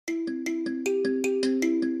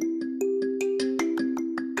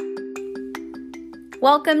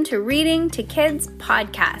Welcome to Reading to Kids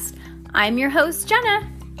podcast. I'm your host,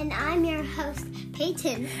 Jenna. And I'm your host,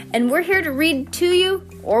 Peyton. And we're here to read to you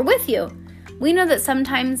or with you. We know that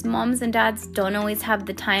sometimes moms and dads don't always have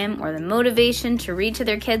the time or the motivation to read to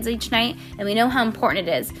their kids each night, and we know how important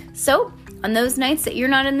it is. So, on those nights that you're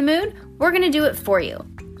not in the mood, we're going to do it for you.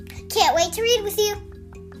 Can't wait to read with you.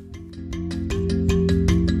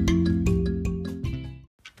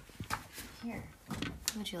 Here,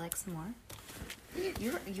 would you like some more?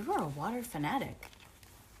 You're a water fanatic.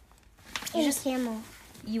 Camel.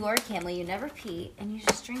 You are a camel. You never pee, and you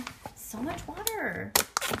just drink so much water.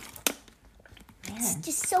 Man, It's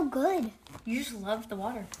just so good. you just love the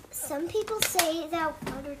water. Some people say that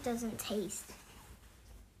water doesn't taste.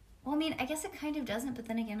 Well, I mean, I guess it kind of doesn't, but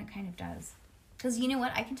then again, it kind of does. Because you know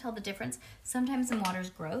what? I can tell the difference. Sometimes in water's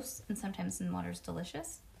gross, and sometimes in water's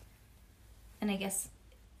delicious. And I guess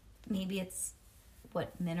maybe it's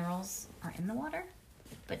what minerals are in the water.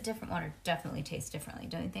 But different water definitely tastes differently,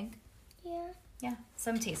 don't you think? Yeah. Yeah.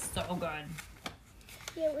 Some taste so good.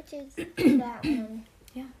 Yeah, which is that one.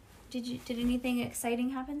 Yeah. Did anything exciting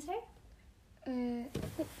happen today?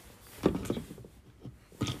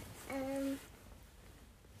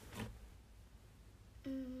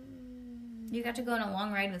 You got to go on a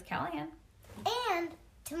long ride with Callahan. And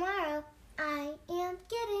tomorrow, I am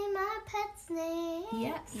getting my pet snake.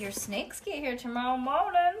 Yeah, your snakes get here tomorrow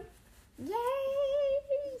morning.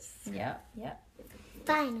 Yes. Yep.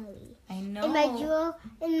 Finally. I know.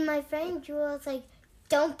 And my friend Jewel was like,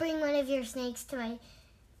 "Don't bring one of your snakes to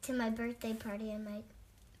my birthday party." I'm like,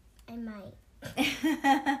 I might.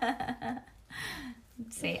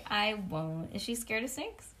 Say, I won't. Is she scared of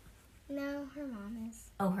snakes? No, her mom is.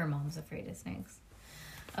 Oh, her mom's afraid of snakes.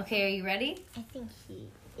 Okay, are you ready? I think he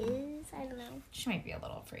is. I don't know. She might be a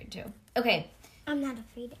little afraid too. Okay. I'm not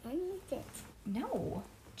afraid of anything. No.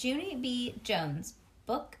 Junie B. Jones,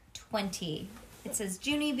 book 20. It says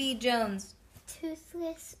Junie B. Jones.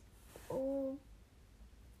 Toothless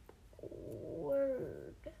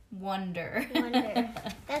word. Wonder.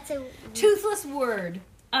 That's a Toothless word.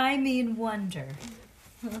 I mean wonder.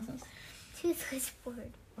 toothless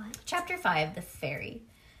word. What? Chapter 5, The Fairy.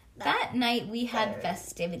 That night we had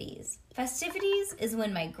festivities. Festivities is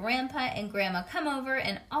when my grandpa and grandma come over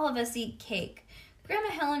and all of us eat cake. Grandma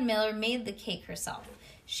Helen Miller made the cake herself.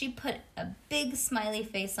 She put a big smiley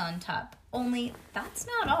face on top. Only that's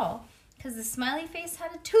not all, because the smiley face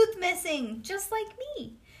had a tooth missing, just like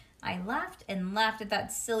me. I laughed and laughed at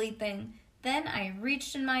that silly thing. Then I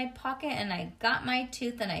reached in my pocket and I got my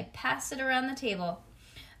tooth and I passed it around the table.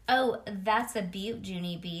 "Oh, that's a beaut,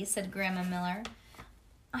 Junie B," said Grandma Miller.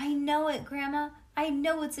 "I know it, Grandma. I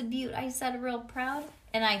know it's a beaut," I said real proud.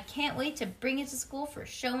 "And I can't wait to bring it to school for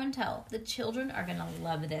show and tell. The children are going to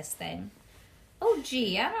love this thing." "Oh,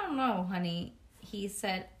 gee, I don't know, honey," he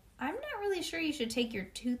said. "I'm not really sure you should take your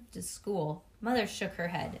tooth to school." Mother shook her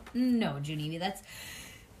head. "No, Junie B, that's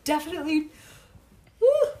definitely...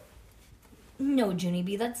 No, Junie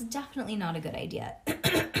B, that's definitely not a good idea.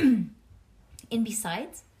 And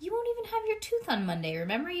besides, you won't even have your tooth on Monday.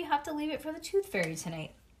 Remember, you have to leave it for the tooth fairy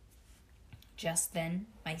tonight." Just then,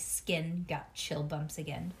 my skin got chill bumps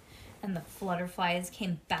again, and the flutterflies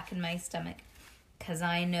came back in my stomach. 'Cause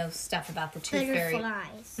I know stuff about the tooth fairy.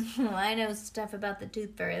 Butterflies. I know stuff about the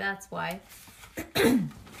tooth fairy, that's why.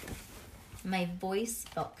 My voice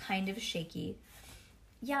felt kind of shaky.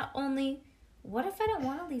 "Yeah, only, what if I don't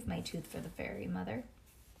want to leave my tooth for the fairy, Mother?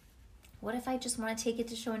 What if I just want to take it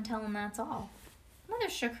to show and tell and that's all?" Mother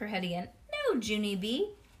shook her head again. "No, Junie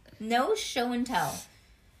B. No show and tell.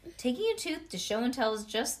 Taking a tooth to show and tell is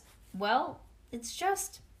just, well, it's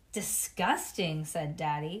just disgusting," said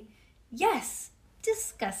Daddy. "Yes,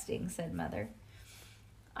 disgusting," said Mother.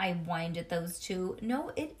 I whined at those two. "No,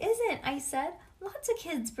 it isn't," I said. "Lots of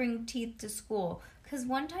kids bring teeth to school. 'Cause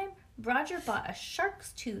one time, Roger bought a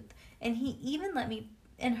shark's tooth, and he even let me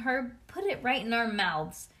and her put it right in our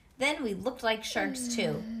mouths. Then we looked like sharks,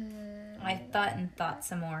 too." I thought and thought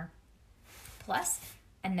some more. Plus,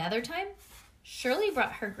 another time, Shirley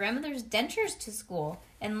brought her grandmother's dentures to school,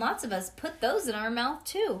 and lots of us put those in our mouth,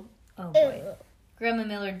 too. Oh, boy. Ew. Grandma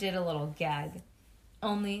Miller did a little gag.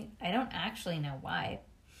 Only, I don't actually know why.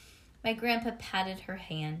 My grandpa patted her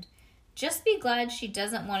hand. "Just be glad she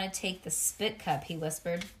doesn't want to take the spit cup," he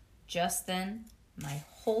whispered. Just then, my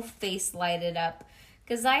whole face lighted up,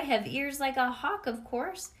 'cause I have ears like a hawk, of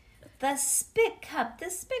course. The spit cup, the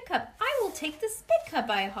spit cup. "I will take the spit cup,"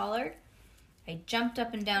 I hollered. I jumped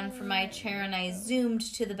up and down from my chair and I zoomed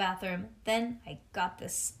to the bathroom. Then I got the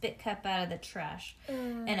spit cup out of the trash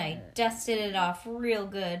and I dusted it off real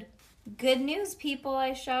good. "Good news, people,"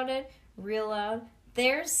 I shouted real loud.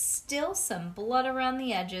 There's still some blood around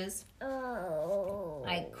the edges. Oh.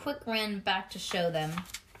 I quick ran back to show them.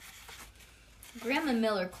 Grandma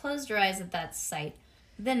Miller closed her eyes at that sight.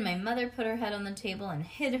 Then my mother put her head on the table and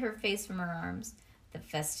hid her face from her arms. The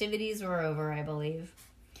festivities were over, I believe.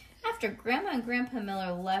 After Grandma and Grandpa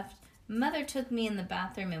Miller left, Mother took me in the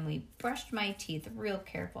bathroom and we brushed my teeth real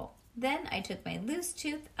careful. Then I took my loose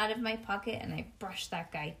tooth out of my pocket and I brushed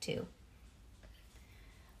that guy too.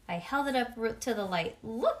 I held it up to the light.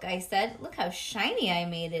 Look, I said, look how shiny I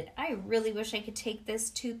made it. I really wish I could take this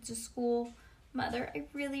tooth to school. Mother, I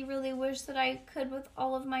really, really wish that I could with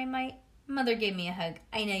all of my might. Mother gave me a hug.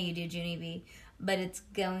 I know you do, Junie B. But it's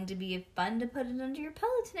going to be fun to put it under your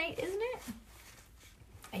pillow tonight, isn't it?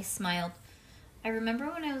 I smiled. I remember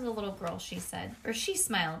when I was a little girl, she said. Or she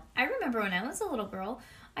smiled. I remember when I was a little girl.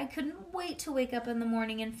 I couldn't wait to wake up in the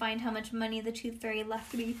morning and find how much money the Tooth Fairy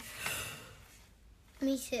left me.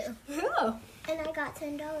 Me too. Oh. And I got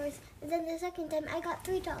 $10. And then the second time I got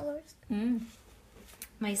 $3.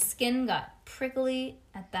 My skin got prickly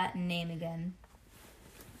at that name again.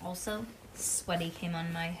 Also, sweaty came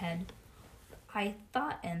on my head. I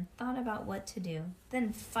thought and thought about what to do.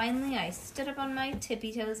 Then finally I stood up on my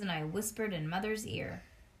tippy toes and I whispered in Mother's ear.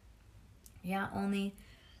 Yeah, only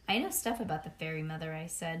I know stuff about the fairy, Mother, I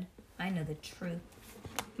said. I know the truth.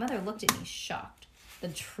 Mother looked at me shocked. The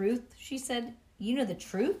truth? She said. You know the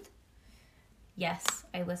truth? Yes,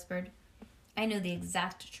 I whispered. I know the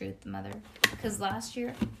exact truth, Mother. Because last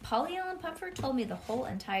year, Polly Allen Puffer told me the whole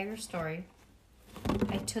entire story.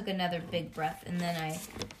 I took another big breath and then I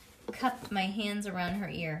cupped my hands around her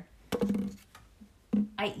ear.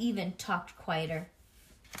 I even talked quieter.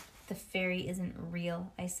 The fairy isn't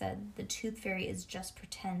real, I said. The Tooth Fairy is just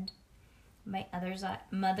pretend. My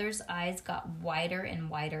mother's eyes got wider and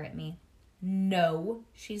wider at me. No,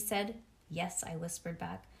 she said. Yes, I whispered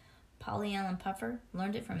back. Polly Allen Puffer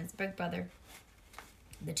learned it from his big brother.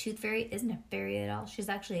 The Tooth Fairy isn't a fairy at all. She's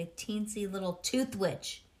actually a teensy little tooth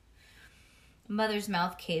witch. Mother's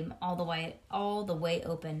mouth came all the way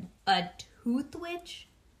open. A tooth witch?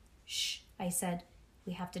 Shh, I said.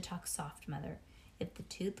 We have to talk soft, Mother. If the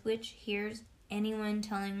tooth witch hears anyone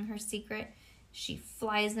telling her secret, she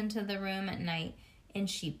flies into the room at night and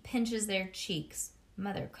she pinches their cheeks.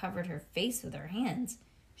 Mother covered her face with her hands.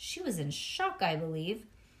 She was in shock, I believe.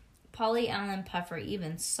 Polly Allen Puffer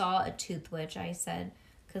even saw a tooth witch, I said,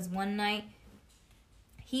 because one night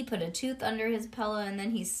he put a tooth under his pillow and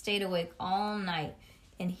then he stayed awake all night.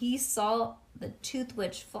 And he saw the tooth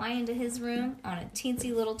witch fly into his room on a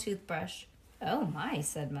teensy little toothbrush. Oh my,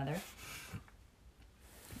 said Mother.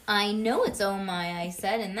 I know it's oh my, I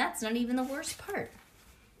said, and that's not even the worst part.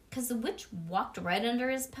 Because the witch walked right under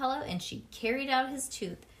his pillow and she carried out his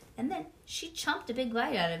tooth. And then she chomped a big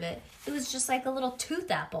bite out of it. It was just like a little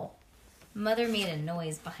tooth apple. Mother made a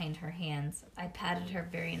noise behind her hands. I patted her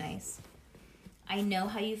very nice. I know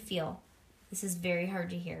how you feel. This is very hard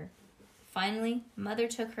to hear. Finally, Mother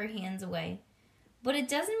took her hands away. But it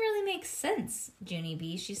doesn't really make sense, Junie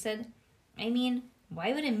B., she said. I mean,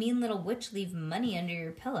 why would a mean little witch leave money under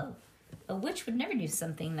your pillow? A witch would never do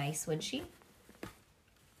something nice, would she?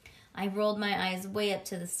 I rolled my eyes way up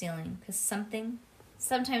to the ceiling, because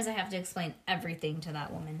sometimes I have to explain everything to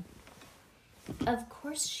that woman. Of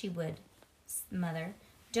course she would, Mother.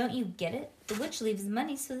 Don't you get it? The witch leaves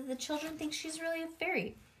money so that the children think she's really a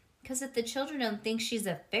fairy. Because if the children don't think she's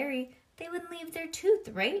a fairy, they wouldn't leave their tooth,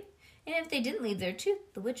 right? And if they didn't leave their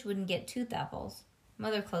tooth, the witch wouldn't get tooth apples.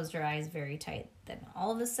 Mother closed her eyes very tight. Then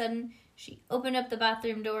all of a sudden, she opened up the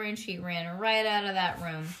bathroom door and she ran right out of that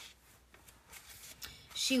room.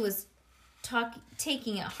 She was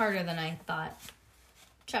taking it harder than I thought.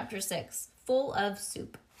 Chapter 6, Full of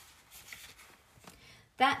Soup.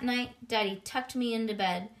 That night, Daddy tucked me into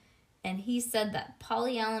bed, and he said that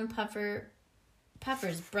Polly Allen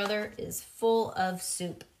Puffer's brother is full of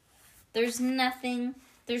soup. There's no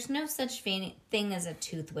such thing as a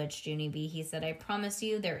tooth witch, Junie B., he said. I promise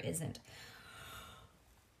you there isn't.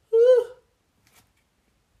 Whew.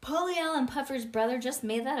 Polly Allen Puffer's brother just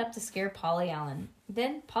made that up to scare Polly Allen.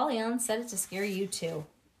 Then Polly Allen said it to scare you too.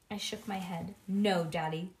 I shook my head. No,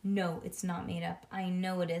 Daddy. No, it's not made up. I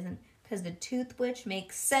know it isn't. Because the tooth witch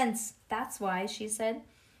makes sense. That's why, she said.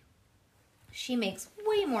 She makes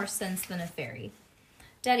way more sense than a fairy.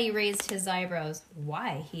 Daddy raised his eyebrows.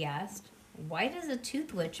 Why? He asked. Why does a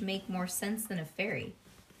tooth witch make more sense than a fairy?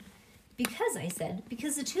 Because, I said,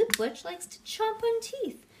 because the tooth witch likes to chomp on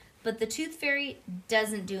teeth. But the tooth fairy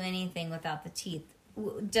doesn't do anything without the teeth.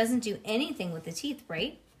 Doesn't do anything with the teeth,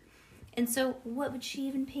 right? And so what would she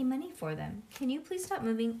even pay money for them? Can you please stop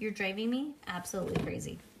moving? You're driving me absolutely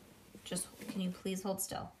crazy. Just, can you please hold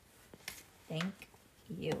still? Thank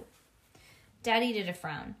You. Daddy did a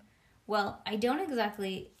frown. Well, I don't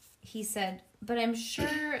exactly, he said, but I'm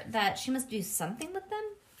sure that she must do something with them.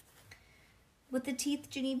 With the teeth,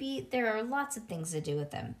 Junie B, there are lots of things to do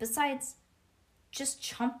with them. Besides just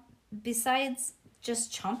chomping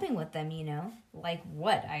with them, you know. Like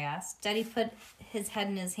what? I asked. Daddy put his head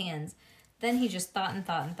in his hands. Then he just thought and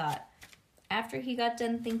thought and thought. After he got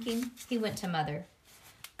done thinking, he went to Mother.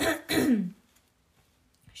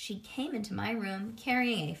 She came into my room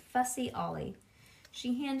carrying a fussy Ollie.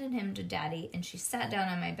 She handed him to Daddy, and she sat down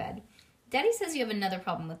on my bed. Daddy says you have another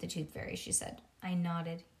problem with the tooth fairy, she said. I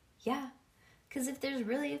nodded. Yeah, because if there's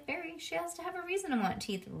really a fairy, she has to have a reason to want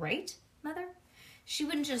teeth, right, Mother? She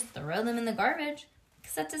wouldn't just throw them in the garbage,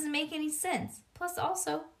 because that doesn't make any sense. Plus,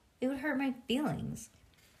 also, it would hurt my feelings.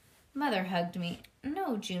 Mother hugged me.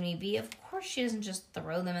 No, Junie B, of course she doesn't just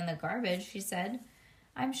throw them in the garbage, she said.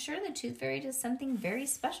 I'm sure the tooth fairy does something very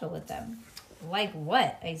special with them. Like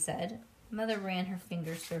what? I said. Mother ran her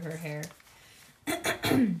fingers through her hair.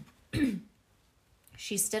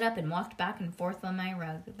 She stood up and walked back and forth on my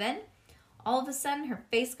rug. Then, all of a sudden, her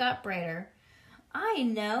face got brighter. I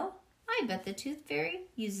know. I bet the tooth fairy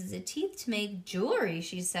uses the teeth to make jewelry,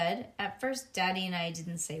 she said. At first, Daddy and I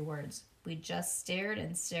didn't say words. We just stared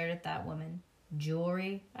and stared at that woman.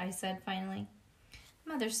 Jewelry, I said finally.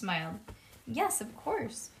 Mother smiled. Yes, of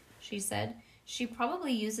course, she said. She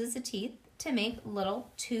probably uses the teeth to make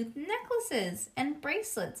little tooth necklaces and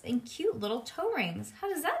bracelets and cute little toe rings.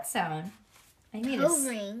 How does that sound? I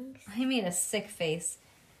made a sick face.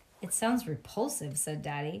 It sounds repulsive, said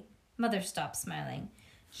Daddy. Mother stopped smiling.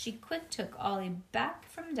 She quick took Ollie back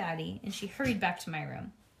from Daddy and she hurried back to my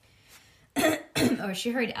room. Or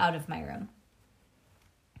she hurried out of my room.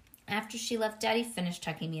 After she left, Daddy finished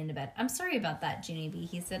tucking me into bed. I'm sorry about that, Junie B,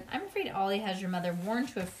 he said. I'm afraid Ollie has your mother worn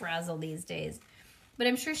to a frazzle these days. But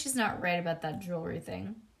I'm sure she's not right about that jewelry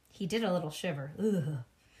thing. He did a little shiver. Ugh.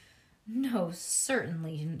 No,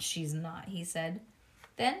 certainly she's not, he said.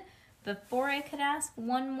 Then, before I could ask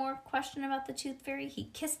one more question about the tooth fairy, he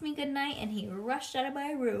kissed me goodnight and he rushed out of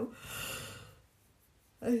my room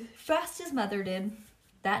as fast as Mother did.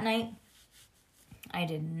 That night, I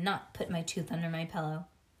did not put my tooth under my pillow.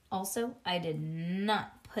 Also, I did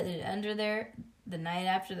not put it under there the night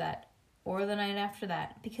after that or the night after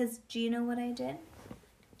that. Because do you know what I did?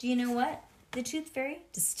 Do you know what? The tooth fairy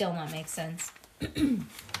does still not make sense.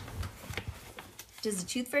 Does the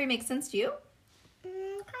tooth fairy make sense to you?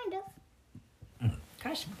 Kind of.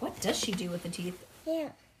 Gosh, what does she do with the teeth? Yeah.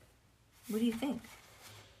 What do you think?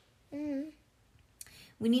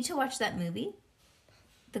 We need to watch that movie,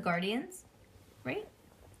 The Guardians, right?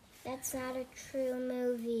 That's not a true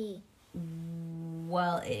movie.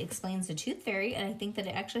 Well, it explains the tooth fairy, and I think that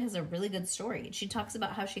it actually has a really good story. She talks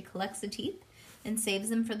about how she collects the teeth and saves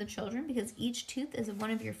them for the children because each tooth is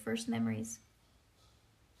one of your first memories.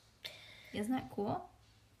 Isn't that cool?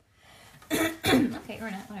 Okay, or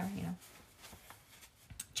not, whatever, you know.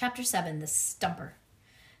 Chapter 7, The Stumper.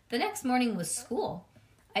 The next morning was school.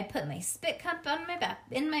 I put my spit cup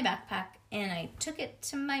in my backpack, and I took it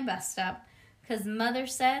to my bus stop because Mother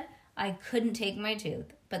said I couldn't take my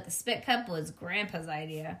tooth, but the spit cup was Grandpa's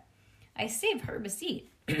idea. I saved Herb a seat.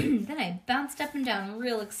 Then I bounced up and down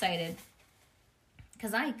real excited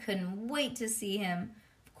because I couldn't wait to see him.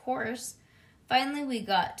 Of course. Finally, we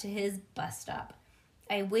got to his bus stop.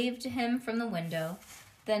 I waved to him from the window.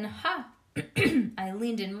 Then, I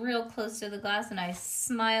leaned in real close to the glass and I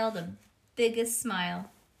smiled the biggest smile.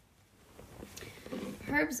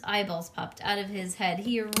 Herb's eyeballs popped out of his head.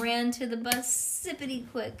 He ran to the bus sippity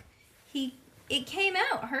quick. It came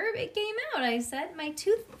out, Herb. It came out, I said. My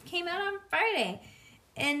tooth came out on Friday.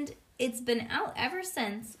 And it's been out ever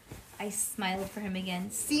since. I smiled for him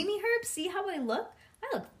again. See me, Herb? See how I look?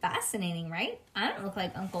 I look fascinating, right? I don't look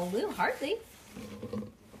like Uncle Lou, hardly.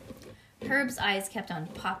 Herb's eyes kept on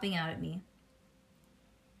popping out at me.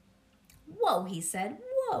 Whoa, he said.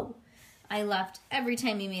 Whoa. I laughed every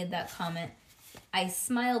time he made that comment. I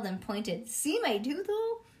smiled and pointed. See my tooth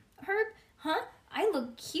hole, Herb? Huh? I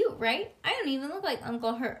look cute, right? I don't even look like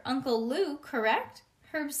Uncle Lou, correct?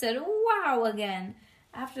 Herb said, wow, again.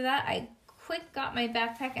 After that, I quick got my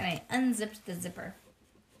backpack and I unzipped the zipper.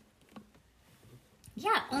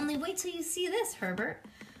 Yeah, only wait till you see this, Herbert.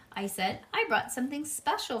 I said, I brought something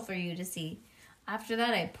special for you to see. After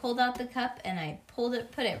that, I pulled out the cup and I put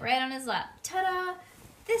it right on his lap. Ta-da!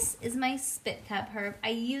 This is my spit cup, Herb. I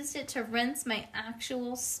used it to rinse my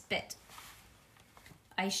actual spit.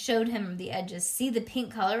 I showed him the edges. See the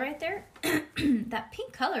pink color right there? That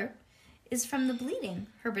pink color is from the bleeding.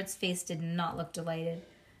 Herbert's face did not look delighted.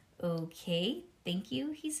 Okay, thank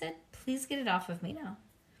you, he said. Please get it off of me now.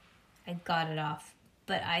 I got it off.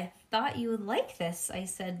 But I thought you would like this, I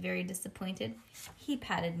said, very disappointed. He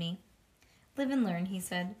patted me. Live and learn, he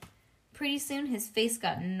said. Pretty soon his face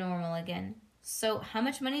got normal again. So how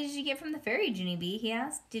much money did you get from the fairy, Junie B? He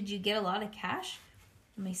asked. Did you get a lot of cash?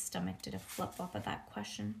 My stomach did a flip-flop at that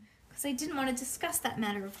question, because I didn't want to discuss that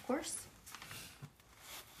matter, of course.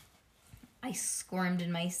 I squirmed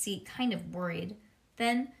in my seat, kind of worried.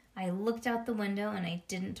 Then I looked out the window and I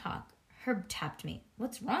didn't talk. Herb tapped me.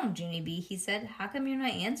 What's wrong, Junie B? He said. How come you're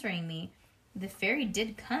not answering me? The fairy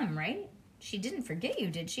did come, right? She didn't forget you,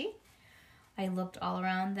 did she? I looked all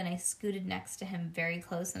around, then I scooted next to him very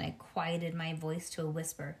close and I quieted my voice to a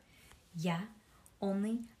whisper. Yeah,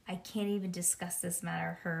 only I can't even discuss this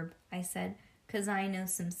matter, Herb, I said, 'cause I know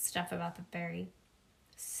some stuff about the fairy.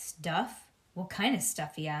 Stuff? What kind of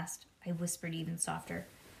stuff? He asked. I whispered even softer.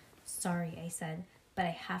 Sorry, I said, but I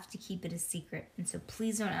have to keep it a secret, and so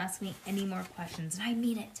please don't ask me any more questions, and I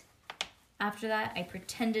mean it. After that, I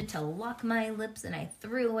pretended to lock my lips and I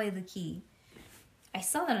threw away the key. I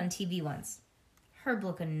saw that on TV once. Herb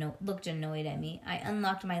looked annoyed at me. I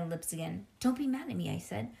unlocked my lips again. Don't be mad at me, I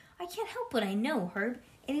said. I can't help what I know, Herb.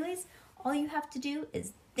 Anyways, all you have to do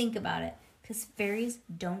is think about it, 'cause fairies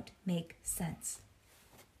don't make sense.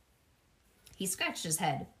 He scratched his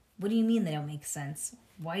head. What do you mean they don't make sense?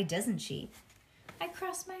 Why doesn't she? I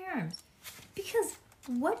crossed my arms. Because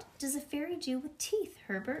what does a fairy do with teeth,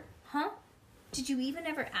 Herbert? Huh? Did you even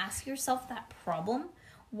ever ask yourself that problem?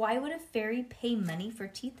 Why would a fairy pay money for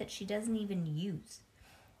teeth that she doesn't even use?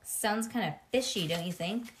 Sounds kind of fishy, don't you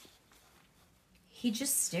think? He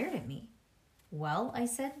just stared at me. Well, I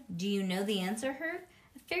said, do you know the answer, Herb?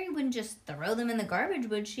 A fairy wouldn't just throw them in the garbage,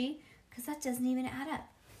 would she? 'Cause that doesn't even add up.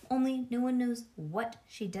 Only no one knows what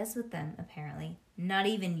she does with them, apparently. Not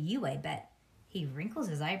even you, I bet. He wrinkles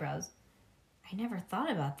his eyebrows. I never thought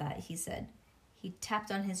about that, he said. He tapped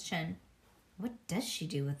on his chin. What does she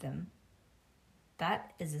do with them?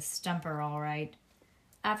 That is a stumper, all right.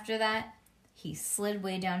 After that, he slid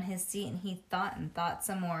way down his seat and he thought and thought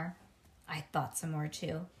some more. I thought some more,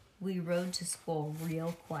 too. We rode to school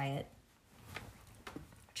real quiet.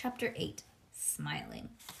 Chapter 8, Smiling.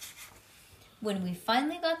 When we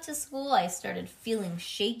finally got to school, I started feeling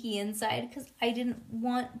shaky inside because I didn't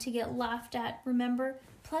want to get laughed at, remember?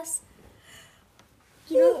 Plus,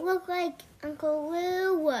 you don't look like Uncle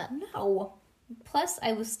Lou. No. Plus,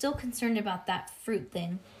 I was still concerned about that fruit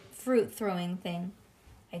throwing thing.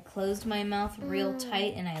 I closed my mouth real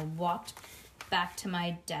tight and I walked back to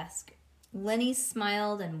my desk. Lenny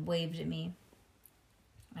smiled and waved at me.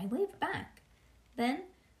 I waved back. Then,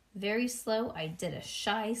 very slow, I did a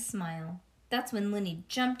shy smile. That's when Lenny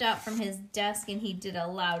jumped out from his desk and he did a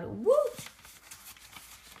loud whoop.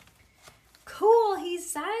 Cool, he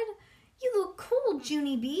said. You look cool,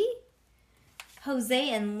 Junie B. Jose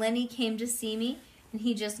and Lenny came to see me, and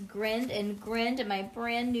he just grinned and grinned at my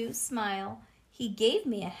brand new smile. He gave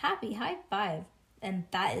me a happy high five, and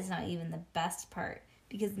that is not even the best part,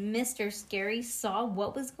 because Mr. Scary saw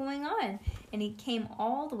what was going on, and he came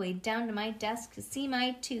all the way down to my desk to see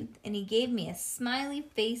my tooth, and he gave me a smiley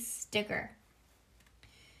face sticker.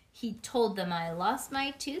 He told them I lost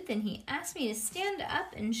my tooth, and he asked me to stand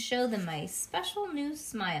up and show them my special new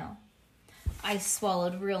smile. I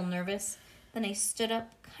swallowed real nervous. Then I stood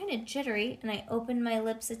up, kind of jittery, and I opened my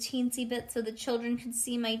lips a teensy bit so the children could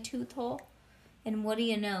see my tooth hole. And what do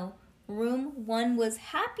you know? Room 1 was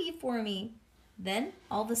happy for me. Then,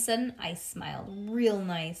 all of a sudden, I smiled real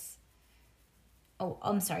nice. Oh,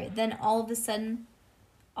 I'm sorry. Then, all of a sudden,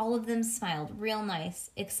 all of them smiled real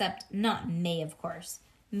nice, except not May, of course.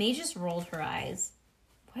 May just rolled her eyes.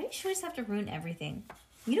 Why does she always have to ruin everything?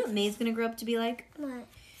 You know what May's going to grow up to be like? What?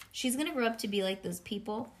 She's going to grow up to be like those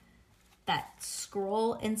people that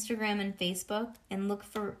scroll Instagram and Facebook and look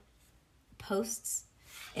for posts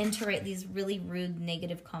and to write these really rude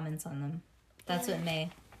negative comments on them. That's what May.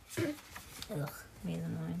 Ugh, May's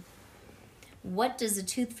annoying. What does a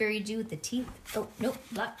tooth fairy do with the teeth? Oh, nope.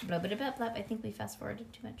 Blap, blah, blah, blah, blah. I think we fast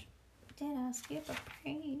forwarded too much. Did I skip a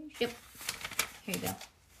page? Yep. Here you go.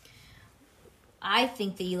 I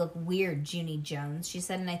think that you look weird, Junie Jones, she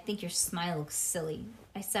said, and I think your smile looks silly.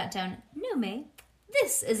 I sat down. No, May.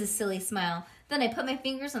 This is a silly smile. Then I put my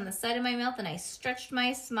fingers on the side of my mouth and I stretched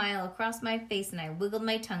my smile across my face and I wiggled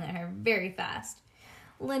my tongue at her very fast.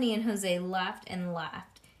 Lenny and Jose laughed and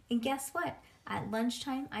laughed. And guess what? At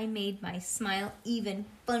lunchtime, I made my smile even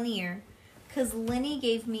funnier. 'Cause Lenny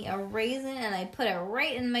gave me a raisin and I put it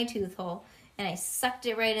right in my tooth hole. And I sucked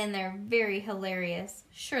it right in there. Very hilarious.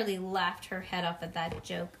 Shirley laughed her head off at that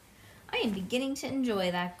joke. I am beginning to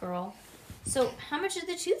enjoy that girl. So, how much did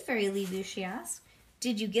the tooth fairy leave you, she asked.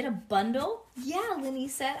 Did you get a bundle? Yeah, Lenny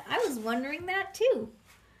said. I was wondering that too.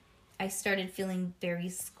 I started feeling very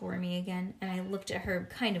squirmy again, and I looked at Herb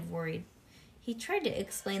kind of worried. He tried to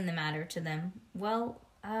explain the matter to them. Well,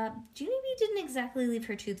 Junie didn't exactly leave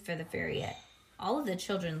her tooth for the fairy yet. All of the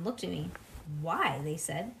children looked at me. Why, they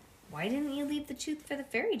said. Why didn't you leave the tooth for the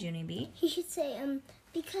fairy, Junie? He should say,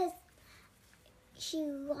 because she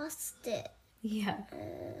lost it. Yeah.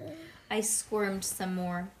 I squirmed some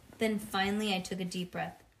more. Then finally I took a deep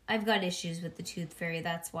breath. I've got issues with the tooth fairy,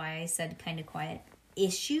 that's why I said kind of quiet.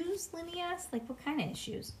 Issues? Lenny asked. Like, what kind of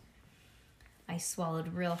issues? I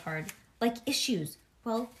swallowed real hard. Like issues.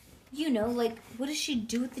 Well, you know, like, what does she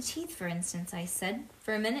do with the teeth, for instance, I said.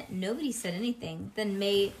 For a minute, nobody said anything. Then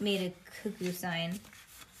May made a cuckoo sign.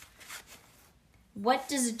 What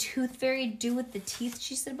does a tooth fairy do with the teeth?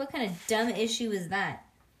 She said. What kind of dumb issue is that?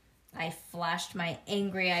 I flashed my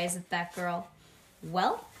angry eyes at that girl.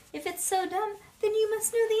 Well, if it's so dumb, then you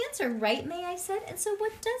must know the answer, right, May, I said. And so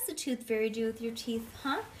what does the tooth fairy do with your teeth,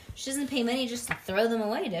 huh? She doesn't pay money just to throw them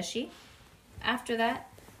away, does she? After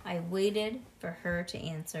that, I waited for her to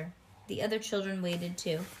answer. The other children waited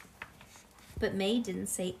too. But May didn't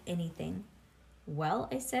say anything. Well,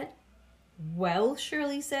 I said. Well,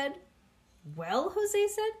 Shirley said. Well, Jose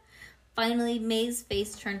said. Finally, May's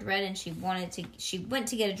face turned red and she went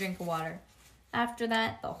to get a drink of water. After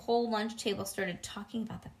that, the whole lunch table started talking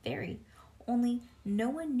about the fairy. Only no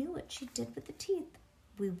one knew what she did with the teeth.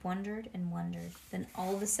 We wondered and wondered. Then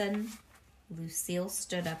all of a sudden, Lucille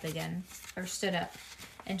stood up, and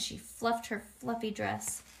she fluffed her fluffy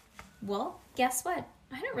dress. Well, guess what?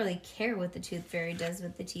 I don't really care what the tooth fairy does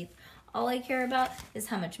with the teeth. All I care about is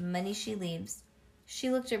how much money she leaves. She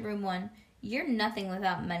looked at room 1. You're nothing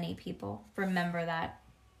without money, people. Remember that.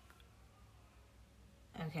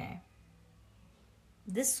 Okay.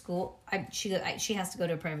 This school, she has to go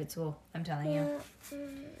to a private school, I'm telling you.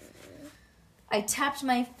 I tapped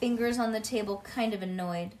my fingers on the table, kind of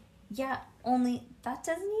annoyed. Yeah, only that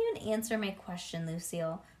doesn't even answer my question,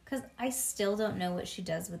 Lucille, because I still don't know what she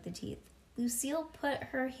does with the teeth. Lucille put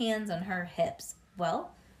her hands on her hips.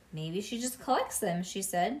 Well, maybe she just collects them, she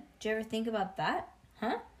said. Did you ever think about that?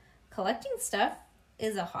 Huh? Collecting stuff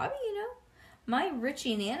is a hobby, you know. My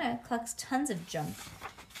Richie Nana collects tons of junk.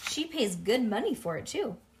 She pays good money for it,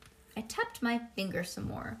 too. I tapped my finger some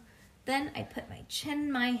more. Then I put my chin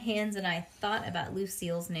in my hands and I thought about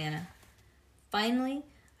Lucille's Nana. Finally,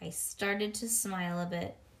 I started to smile a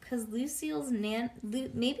bit, because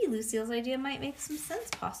maybe Lucille's idea might make some sense,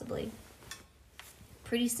 possibly.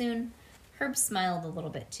 Pretty soon, Herb smiled a little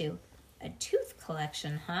bit, too. A tooth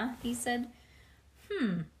collection, huh? He said.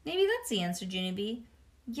 Maybe that's the answer, Junie B.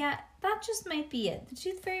 Yeah, that just might be it. The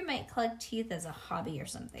tooth fairy might collect teeth as a hobby or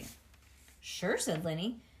something. Sure, said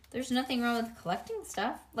Lenny. There's nothing wrong with collecting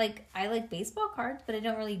stuff. Like, I like baseball cards, but I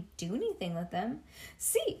don't really do anything with them.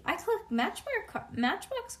 See, I collect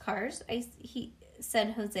Matchbox cars, he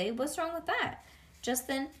said Jose. What's wrong with that? Just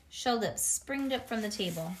then, Sheldip springed up from the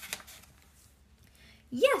table.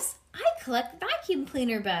 Yes, I collect vacuum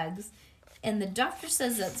cleaner bags. And the doctor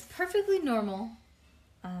says that's perfectly normal.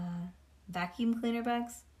 Vacuum cleaner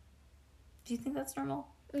bags? Do you think that's normal?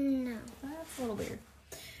 No. That's a little weird.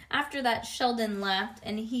 After that, Sheldon laughed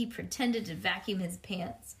and he pretended to vacuum his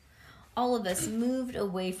pants. All of us moved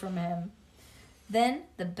away from him. Then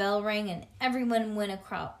the bell rang and everyone went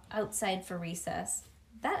outside for recess.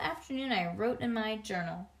 That afternoon, I wrote in my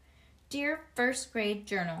journal, Dear first grade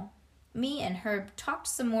journal, me and Herb talked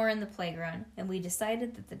some more in the playground and we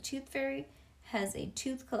decided that the tooth fairy has a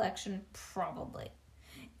tooth collection, probably.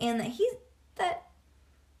 And that is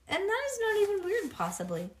not even weird,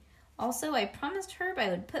 possibly. Also, I promised Herb I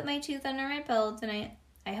would put my tooth under my pillow tonight.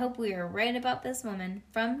 I hope we are right about this woman.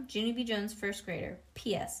 From Junie B. Jones, first grader.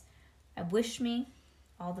 P.S. I wish me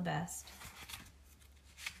all the best.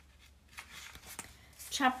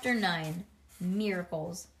 Chapter 9.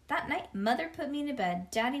 Miracles. That night, Mother put me to bed.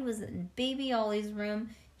 Daddy was in baby Ollie's room.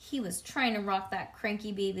 He was trying to rock that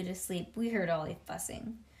cranky baby to sleep. We heard Ollie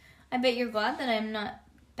fussing. I bet you're glad that I'm not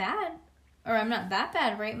that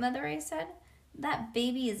bad, right, Mother, I said. That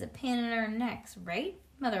baby is a pain in our necks, right?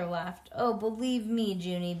 Mother laughed. Oh, believe me,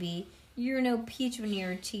 Junie B. You're no peach when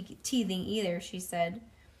you're teething either, she said.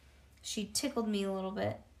 She tickled me a little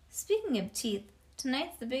bit. Speaking of teeth,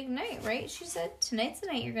 tonight's the big night, right? She said. Tonight's the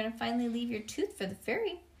night you're going to finally leave your tooth for the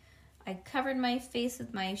fairy. I covered my face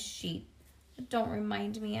with my sheet. Don't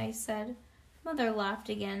remind me, I said. Mother laughed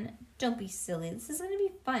again. Don't be silly. This is going to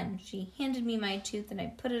be fun. She handed me my tooth and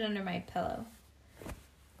I put it under my pillow.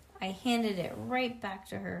 I handed it right back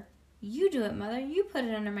to her. You do it, Mother. You put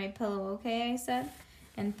it under my pillow, okay, I said.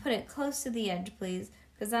 And put it close to the edge, please,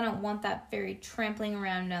 because I don't want that fairy trampling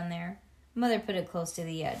around down there. Mother put it close to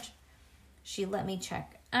the edge. She let me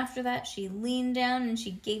check. After that, she leaned down and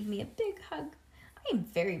she gave me a big hug. I am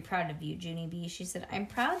very proud of you, Junie B, she said. I'm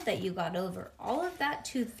proud that you got over all of that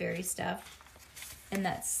tooth fairy stuff and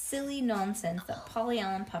that silly nonsense that Polly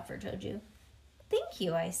Allen Puffer told you. Thank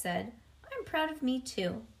you, I said. I'm proud of me,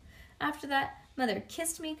 too. After that, Mother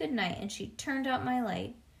kissed me goodnight and she turned out my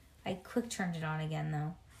light. I quick turned it on again,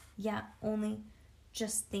 though. Yeah, only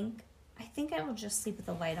I think I will just sleep with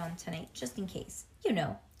the light on tonight, just in case. You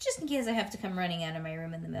know, just in case I have to come running out of my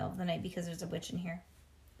room in the middle of the night because there's a witch in here.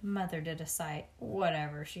 Mother did a sigh.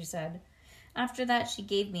 Whatever, she said. After that, she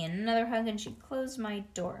gave me another hug and she closed my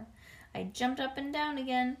door. I jumped up and down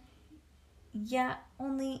again. Yeah,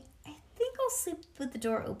 only I think I'll sleep with the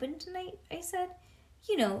door open tonight, I said.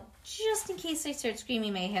 You know, just in case I start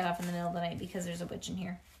screaming my head off in the middle of the night because there's a witch in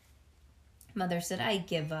here. Mother said, I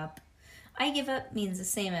give up. I give up means the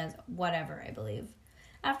same as whatever, I believe.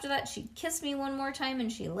 After that, she kissed me one more time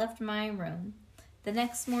and she left my room. The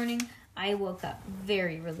next morning, I woke up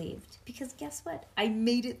very relieved because guess what? I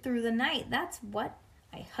made it through the night. That's what.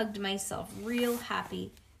 I hugged myself real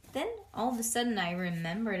happy. Then, all of a sudden, I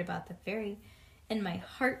remembered about the fairy and my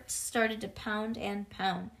heart started to pound and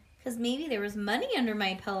pound because maybe there was money under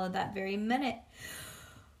my pillow that very minute.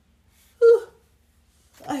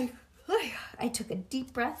 I took a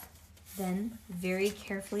deep breath. Then, very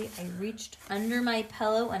carefully, I reached under my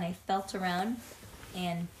pillow and I felt around.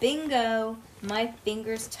 And bingo! My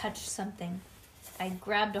fingers touched something. I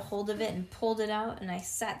grabbed a hold of it and pulled it out and I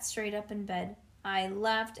sat straight up in bed. I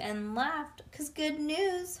laughed and laughed because good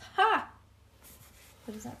news. Ha!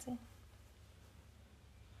 What does that say?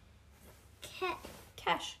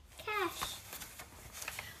 Cash.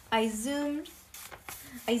 I zoomed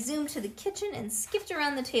to the kitchen and skipped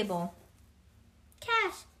around the table.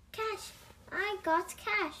 Cash. I got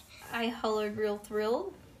cash. I hollered real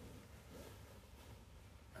thrilled.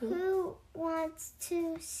 Who wants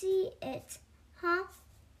to see it, huh?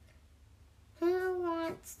 Who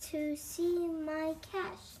wants to see my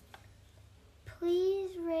cash?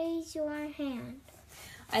 Please raise your hand.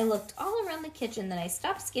 I looked all around the kitchen, then I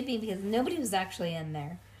stopped skipping because nobody was actually in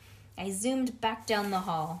there. I zoomed back down the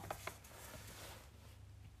hall.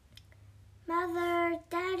 Mother,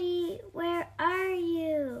 Daddy, where are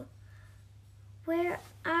you? Where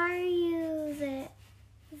are you?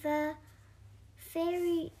 The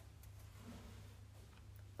fairy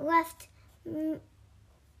left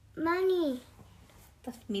money.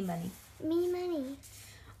 Left me money. Me money.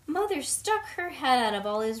 Mother stuck her head out of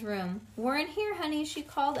Ollie's room. We're in here, honey, she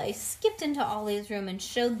called. I skipped into Ollie's room and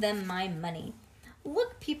showed them my money.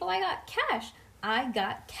 Look, people, I got cash. I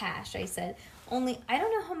got cash, I said. Only I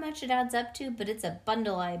don't know how much it adds up to, but it's a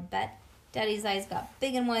bundle, I bet. Daddy's eyes got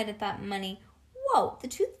big and wide at that money. Whoa, the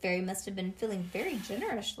tooth fairy must have been feeling very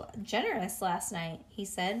generous last night, he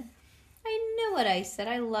said. I know what I said.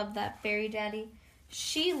 I love that fairy, Daddy.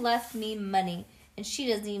 She left me money, and she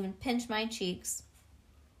doesn't even pinch my cheeks.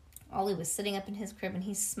 Ollie was sitting up in his crib, and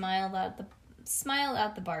he smiled out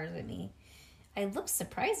the bars at me. I looked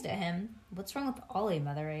surprised at him. What's wrong with Ollie,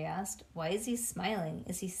 Mother? I asked. Why is he smiling?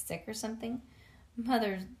 Is he sick or something?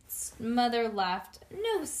 Mother laughed.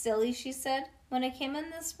 No, silly, she said. When I came in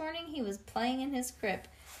this morning, he was playing in his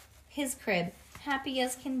crib, happy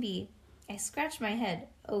as can be. I scratched my head.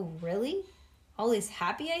 Oh, really? Ollie's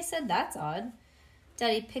happy, I said. That's odd.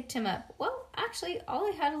 Daddy picked him up. Well, actually,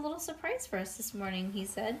 Ollie had a little surprise for us this morning, he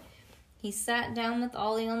said. He sat down with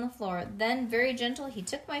Ollie on the floor. Then, very gentle, he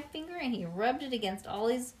took my finger and he rubbed it against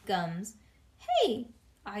Ollie's gums. Hey,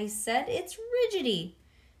 I said, it's Rigidity.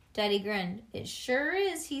 Daddy grinned. It sure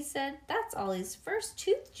is, he said. That's Ollie's first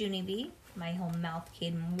tooth, Junie B. My whole mouth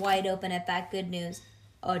came wide open at that good news.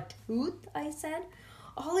 A tooth, I said.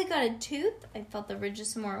 Ollie got a tooth? I felt the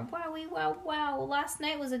ridges some more. Wowie, wow. Last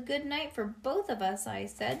night was a good night for both of us, I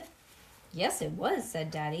said. Yes, it was,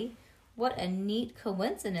 said Daddy. What a neat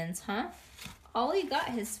coincidence, huh? Ollie got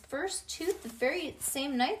his first tooth the very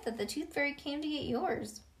same night that the tooth fairy came to get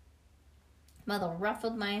yours. Mother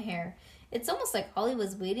ruffled my hair. It's almost like Ollie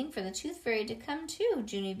was waiting for the tooth fairy to come too,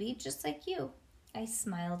 Junie B, just like you. I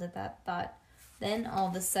smiled at that thought. Then, all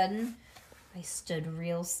of a sudden, I stood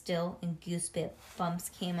real still and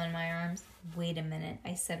goosebumps came on my arms. Wait a minute,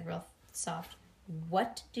 I said real soft.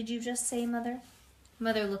 What did you just say, Mother?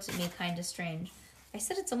 Mother looked at me kind of strange. I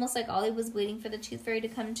said it's almost like Ollie was waiting for the tooth fairy to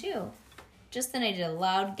come too. Just then I did a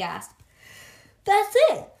loud gasp. That's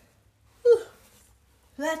it! Whew.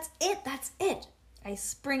 That's it! I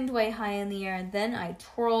springed way high in the air. Then I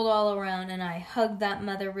twirled all around and I hugged that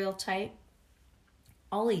mother real tight.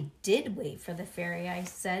 Ollie did wait for the fairy, I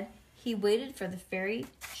said. He waited for the fairy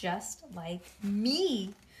just like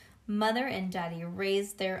me. Mother and Daddy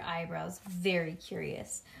raised their eyebrows, very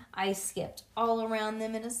curious. I skipped all around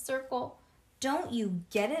them in a circle. Don't you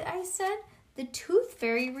get it, I said. The tooth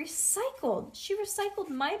fairy recycled. She recycled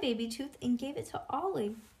my baby tooth and gave it to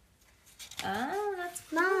Ollie. Oh, that's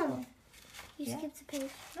cool. Mom, you skipped a page.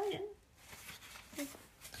 No, I didn't.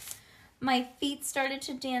 My feet started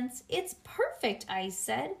to dance. It's perfect, I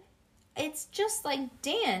said. It's just like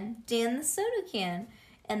Dan the soda can.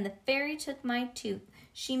 And the fairy took my tooth.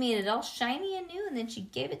 She made it all shiny and new, and then she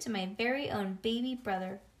gave it to my very own baby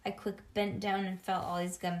brother. I quick bent down and felt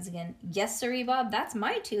Ollie's gums again. Yes, sirree, Bob, that's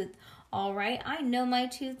my tooth. All right, I know my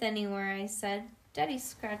tooth anywhere, I said. Daddy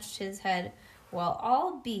scratched his head. Well,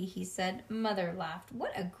 I'll be, he said. Mother laughed.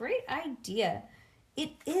 What a great idea.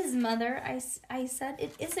 It is, Mother, I said.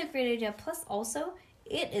 It is a great idea. Plus, also,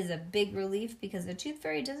 it is a big relief because the tooth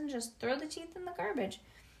fairy doesn't just throw the teeth in the garbage.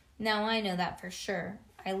 Now I know that for sure.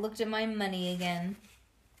 I looked at my money again.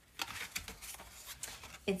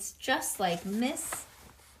 It's just like Miss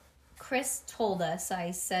Chris told us,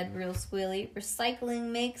 I said real squealy.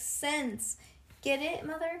 Recycling makes sense. Get it,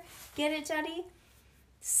 Mother? Get it, Daddy?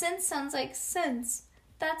 Sense sounds like sense.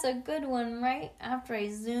 That's a good one, right? After I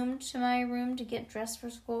zoomed to my room to get dressed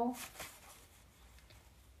for school.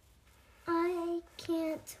 I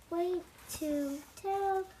can't wait to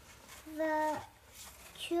tell the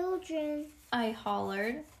children. I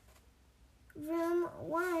hollered. Room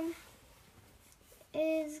 1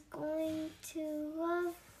 is going to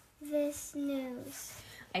love this news.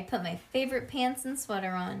 I put my favorite pants and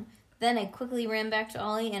sweater on. Then I quickly ran back to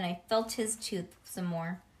Ollie and I felt his tooth some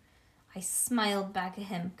more. I smiled back at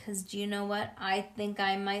him because do you know what? I think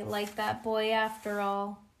I might like that boy after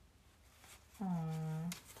all.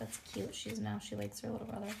 Aww, that's cute. She likes her little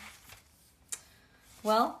brother.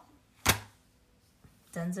 Well,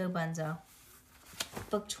 Dunzo Bunzo.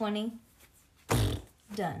 Book 20,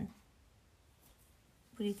 done.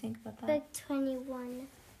 What do you think about that? Book 21.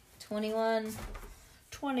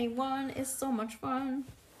 21 is so much fun.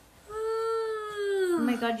 Oh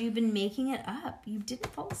my God, you've been making it up. You didn't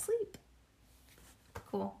fall asleep.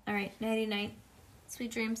 Cool. All right, nighty night.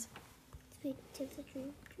 Sweet dreams. Sweet to the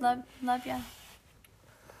dream. Love ya.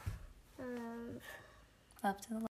 Love. Love to the